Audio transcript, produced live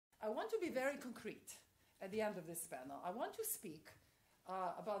want to be very concrete at the end of this panel. I want to speak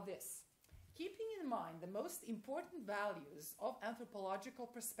about this. Keeping in mind the most important values of anthropological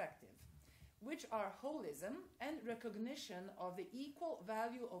perspective, which are holism and recognition of the equal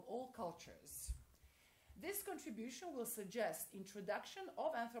value of all cultures. This contribution will suggest introduction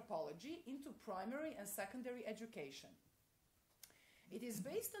of anthropology into primary and secondary education. It is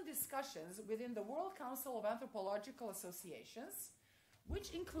based on discussions within the World Council of Anthropological Associations,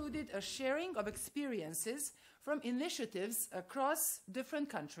 which included a sharing of experiences from initiatives across different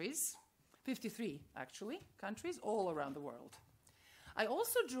countries, 53 actually, countries all around the world. I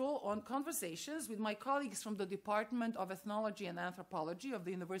also draw on conversations with my colleagues from the Department of Ethnology and Anthropology of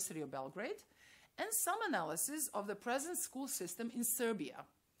the University of Belgrade, and some analysis of the present school system in Serbia,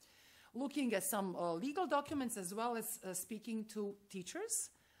 looking at some legal documents as well as speaking to teachers,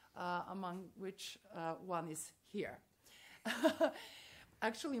 among which one is here.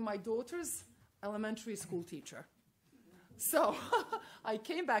 Actually, my daughter's elementary school teacher. So I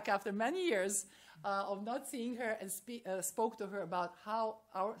came back after many years of not seeing her and spoke to her about how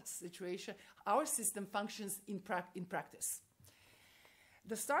our situation, our system functions in practice.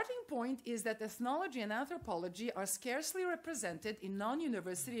 The starting point is that ethnology and anthropology are scarcely represented in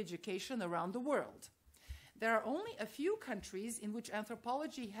non-university education around the world. There are only a few countries in which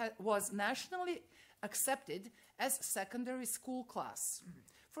anthropology was nationally accepted as secondary school class.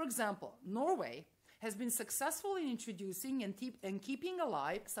 For example, Norway has been successful in introducing and keeping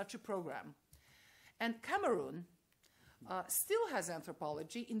alive such a program. And Cameroon still has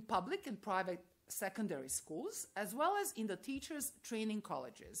anthropology in public and private secondary schools, as well as in the teachers' training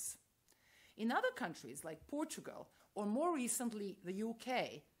colleges. In other countries like Portugal, or more recently the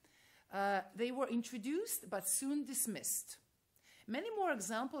UK, they were introduced but soon dismissed. Many more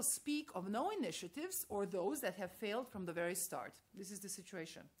examples speak of no initiatives or those that have failed from the very start. This is the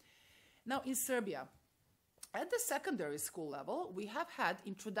situation. Now, in Serbia, at the secondary school level, we have had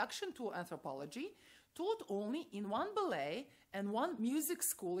introduction to anthropology taught only in one ballet and one music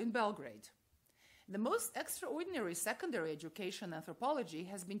school in Belgrade. The most extraordinary secondary education anthropology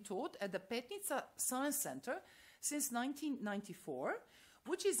has been taught at the Petnica Science Center since 1994,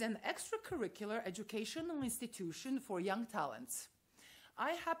 which is an extracurricular educational institution for young talents.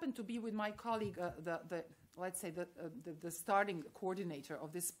 I happen to be with my colleague, let's say the starting coordinator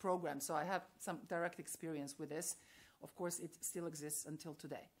of this program, so I have some direct experience with this. Of course, it still exists until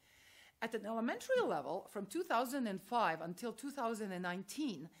today. At an elementary level, from 2005 until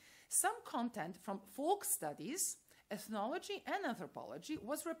 2019, some content from folk studies, ethnology, and anthropology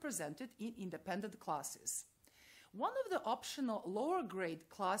was represented in independent classes. One of the optional lower grade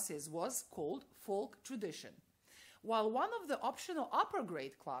classes was called folk tradition, while one of the optional upper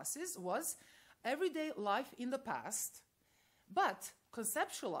grade classes was everyday life in the past, but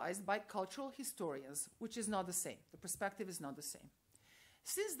conceptualized by cultural historians, which is not the same. The perspective is not the same.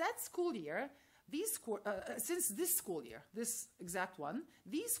 Since that school year, since this school year, this exact one,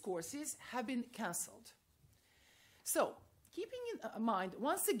 these courses have been cancelled. So, keeping in mind,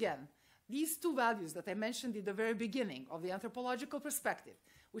 once again, these two values that I mentioned in the very beginning of the anthropological perspective,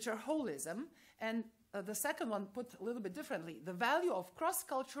 which are holism, and the second one put a little bit differently, the value of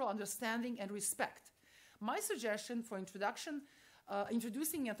cross-cultural understanding and respect. My suggestion for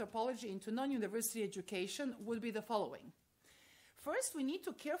introducing anthropology into non-university education would be the following. First, we need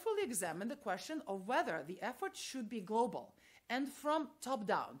to carefully examine the question of whether the effort should be global and from top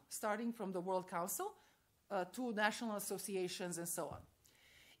down, starting from the World Council to national associations and so on.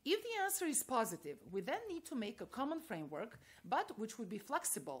 If the answer is positive, we then need to make a common framework, but which would be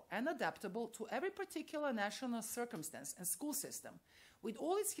flexible and adaptable to every particular national circumstance and school system, with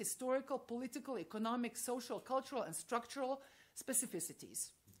all its historical, political, economic, social, cultural, and structural specificities.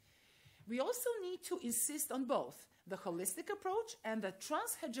 We also need to insist on both the holistic approach and the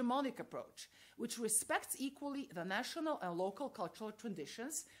trans-hegemonic approach, which respects equally the national and local cultural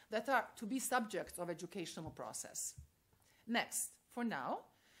traditions that are to be subjects of educational process. Next, for now,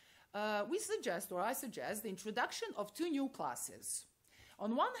 I suggest the introduction of two new classes.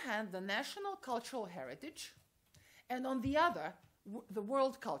 On one hand, the national cultural heritage, and on the other, the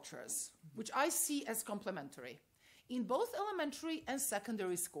world cultures, which I see as complementary. In both elementary and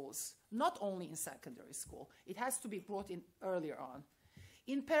secondary schools, not only in secondary school. It has to be brought in earlier on.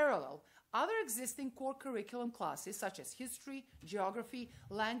 In parallel, other existing core curriculum classes such as history, geography,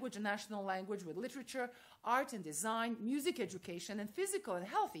 language and national language with literature, art and design, music education, and physical and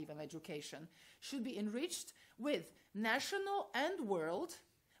health even education should be enriched with national and world,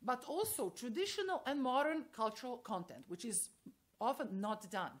 but also traditional and modern cultural content, which is often not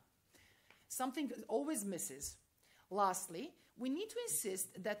done. Something always misses. Lastly, We need to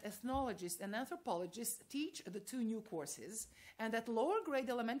insist that ethnologists and anthropologists teach the two new courses, and that lower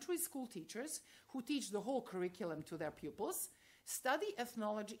grade elementary school teachers who teach the whole curriculum to their pupils study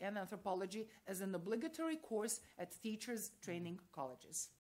ethnology and anthropology as an obligatory course at teachers' training colleges.